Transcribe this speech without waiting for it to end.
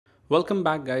Welcome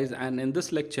back guys, and in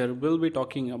this lecture we'll be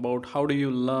talking about how do you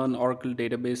learn Oracle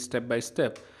database step by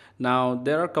step. Now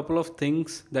there are a couple of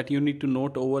things that you need to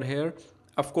note over here.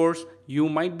 Of course, you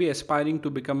might be aspiring to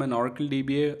become an Oracle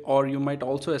DBA, or you might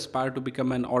also aspire to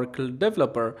become an Oracle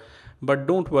developer. But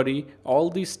don't worry, all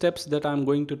these steps that I'm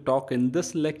going to talk in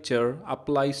this lecture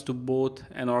applies to both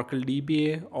an Oracle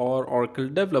DBA or Oracle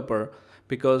developer,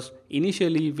 because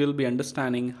initially we'll be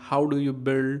understanding how do you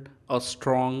build a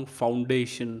strong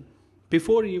foundation.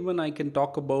 Before even I can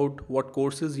talk about what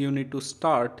courses you need to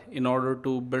start in order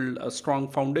to build a strong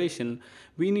foundation,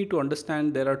 we need to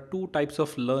understand there are two types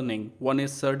of learning. One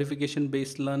is certification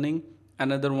based learning,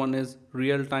 another one is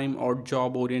real time or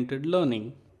job oriented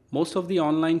learning. Most of the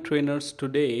online trainers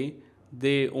today,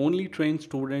 they only train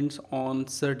students on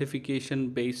certification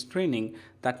based training.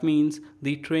 That means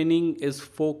the training is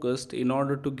focused in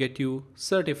order to get you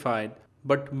certified.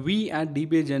 But we at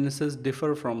DBA Genesis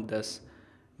differ from this,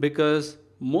 because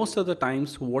most of the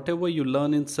times whatever you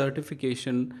learn in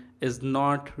certification is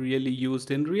not really used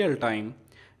in real time,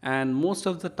 and most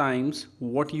of the times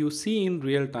what you see in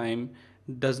real time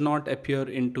does not appear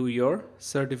into your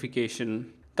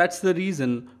certification. That's the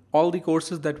reason all the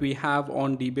courses that we have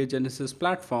on DBA Genesis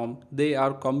platform, they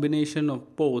are combination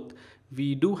of both.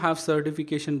 We do have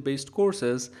certification based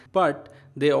courses, but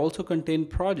they also contain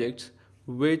projects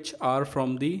which are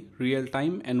from the real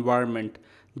time environment.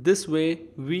 This way,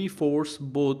 we force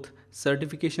both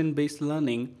certification based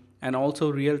learning and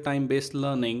also real time based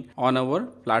learning on our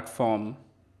platform.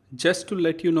 Just to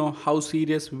let you know how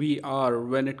serious we are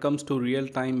when it comes to real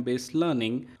time based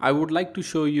learning, I would like to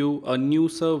show you a new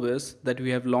service that we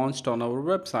have launched on our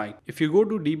website. If you go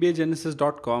to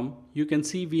dbagenesis.com, you can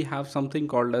see we have something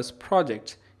called as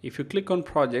projects. If you click on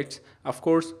projects, of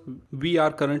course, we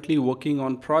are currently working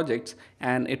on projects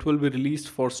and it will be released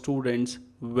for students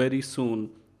very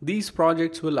soon. These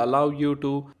projects will allow you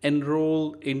to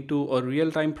enroll into a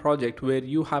real-time project where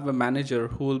you have a manager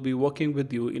who will be working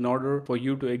with you in order for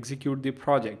you to execute the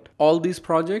project. All these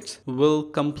projects will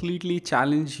completely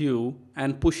challenge you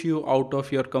and push you out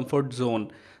of your comfort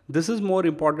zone. This is more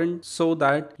important so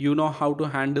that you know how to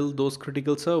handle those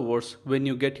critical servers when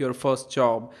you get your first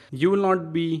job. You will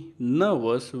not be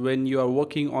nervous when you are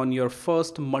working on your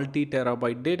first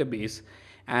multi-terabyte database.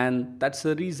 And that's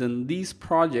the reason these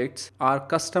projects are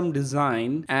custom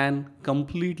designed and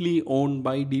completely owned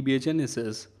by DBA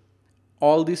Genesis.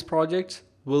 All these projects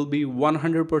will be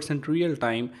 100% real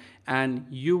time, and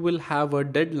you will have a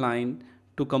deadline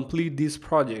to complete these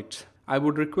projects. I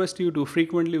would request you to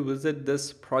frequently visit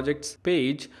this projects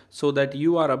page so that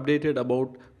you are updated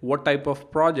about what type of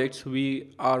projects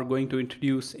we are going to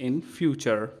introduce in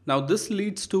future. Now this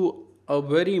leads to a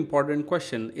very important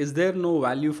question. Is there no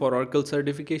value for Oracle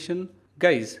certification?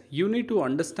 Guys, you need to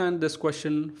understand this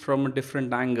question from a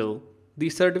different angle. The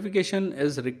certification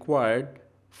is required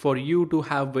for you to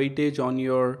have weightage on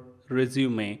your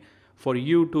resume, for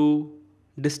you to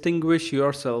distinguish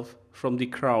yourself from the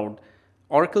crowd.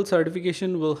 Oracle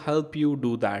certification will help you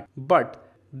do that. But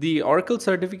the Oracle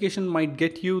certification might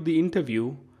get you the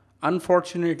interview.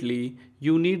 Unfortunately,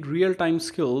 you need real-time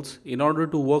skills in order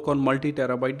to work on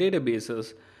multi-terabyte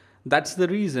databases. That's the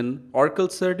reason Oracle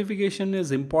certification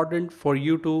is important for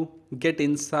you to get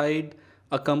inside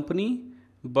a company,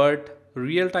 but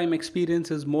real-time experience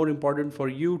is more important for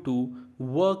you to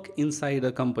work inside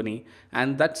a company.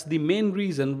 And that's the main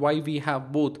reason why we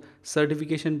have both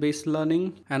certification-based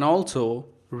learning and also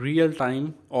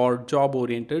real-time or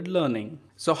job-oriented learning.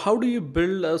 So how do you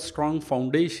build a strong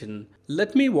foundation?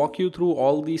 Let me walk you through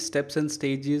all these steps and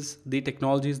stages, the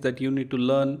technologies that you need to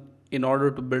learn in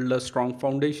order to build a strong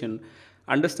foundation.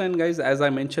 Understand guys, as I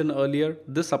mentioned earlier,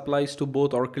 this applies to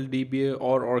both Oracle DBA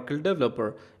or Oracle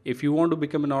developer. If you want to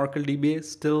become an Oracle DBA,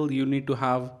 still you need to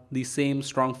have the same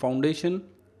strong foundation.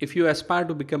 If you aspire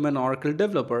to become an Oracle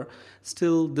developer,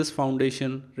 still this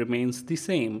foundation remains the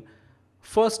same.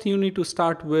 First, you need to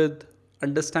start with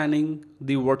understanding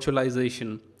the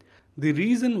virtualization. The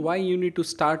reason why you need to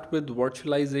start with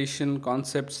virtualization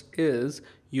concepts is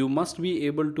you must be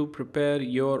able to prepare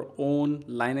your own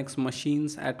Linux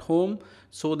machines at home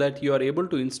so that you are able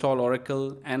to install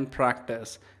Oracle and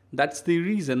practice. That's the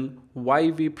reason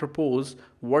why we propose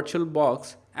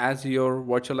VirtualBox as your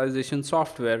virtualization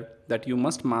software that you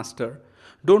must master.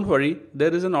 Don't worry,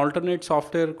 there is an alternate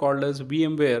software called as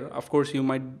VMware. Of course, you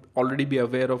might already be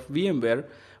aware of VMware,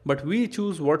 but we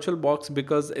choose VirtualBox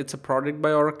because it's a product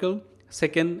by Oracle.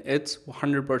 Second, it's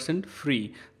 100%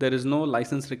 free. There is no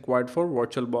license required for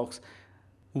VirtualBox.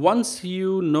 Once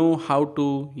you know how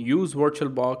to use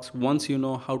VirtualBox, once you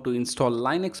know how to install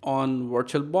Linux on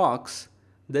VirtualBox,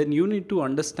 then you need to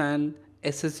understand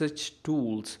SSH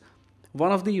tools.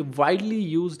 One of the widely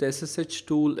used SSH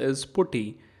tool is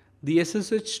PuTTY. The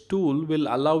SSH tool will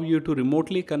allow you to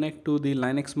remotely connect to the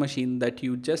Linux machine that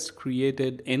you just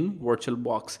created in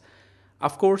VirtualBox.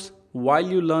 Of course, while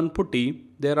you learn PuTTY,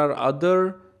 there are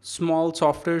other small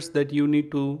softwares that you need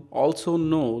to also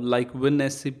know like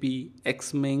WinSCP,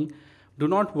 Xming. Do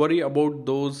not worry about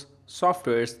those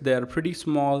softwares. They are pretty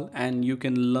small and you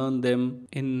can learn them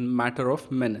in matter of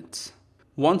minutes.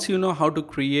 Once you know how to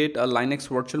create a Linux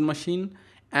virtual machine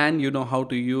and you know how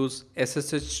to use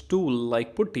SSH tool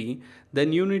like PuTTY,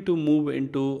 then you need to move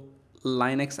into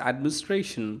Linux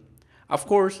administration. Of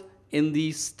course, in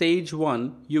the stage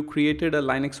 1, you created a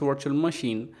Linux virtual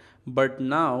machine, but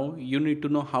now you need to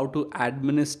know how to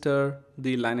administer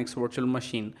the Linux virtual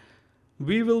machine.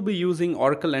 We will be using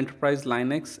Oracle Enterprise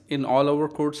Linux in all our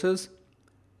courses.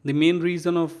 The main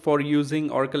reason for using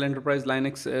Oracle Enterprise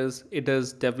Linux is it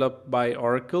is developed by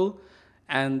Oracle,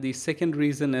 and the second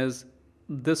reason is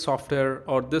this software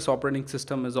or this operating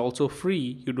system is also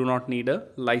free. You do not need a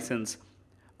license.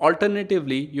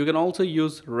 Alternatively, you can also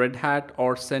use Red Hat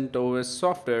or CentOS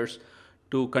softwares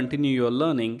to continue your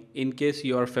learning in case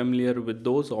you are familiar with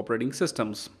those operating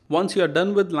systems. Once you are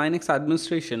done with Linux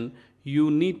administration,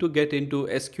 you need to get into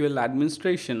SQL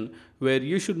administration, where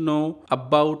you should know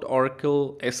about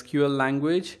Oracle SQL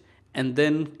language and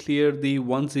then clear the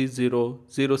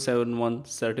 100071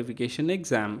 certification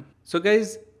exam. So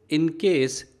guys, in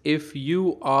case if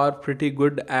you are pretty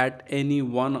good at any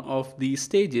one of these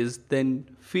stages, then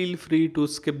feel free to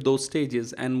skip those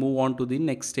stages and move on to the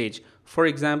next stage. For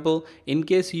example, in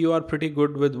case you are pretty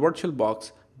good with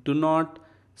VirtualBox, do not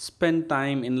spend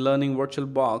time in learning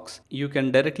VirtualBox. You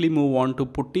can directly move on to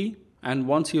PuTTY, and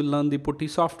once you learn the PuTTY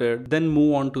software, then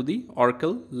move on to the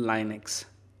Oracle Linux.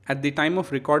 At the time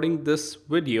of recording this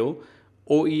video,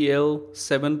 OEL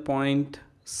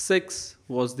 7.6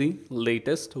 was the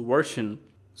latest version.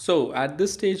 So at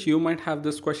this stage, you might have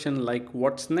this question like,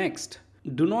 what's next?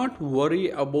 Do not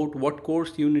worry about what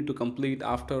course you need to complete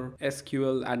after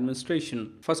SQL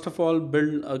administration. First of all,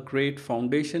 build a great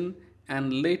foundation,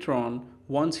 and later on,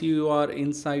 once you are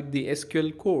inside the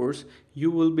SQL course, you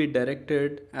will be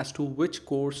directed as to which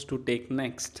course to take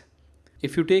next.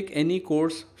 If you take any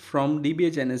course from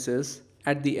DBA Genesis,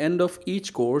 at the end of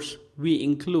each course, we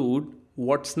include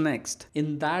what's next.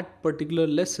 In that particular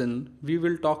lesson, we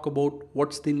will talk about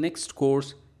what's the next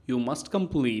course you must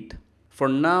complete. For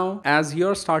now, as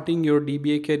you're starting your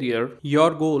DBA career,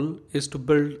 your goal is to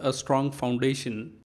build a strong foundation.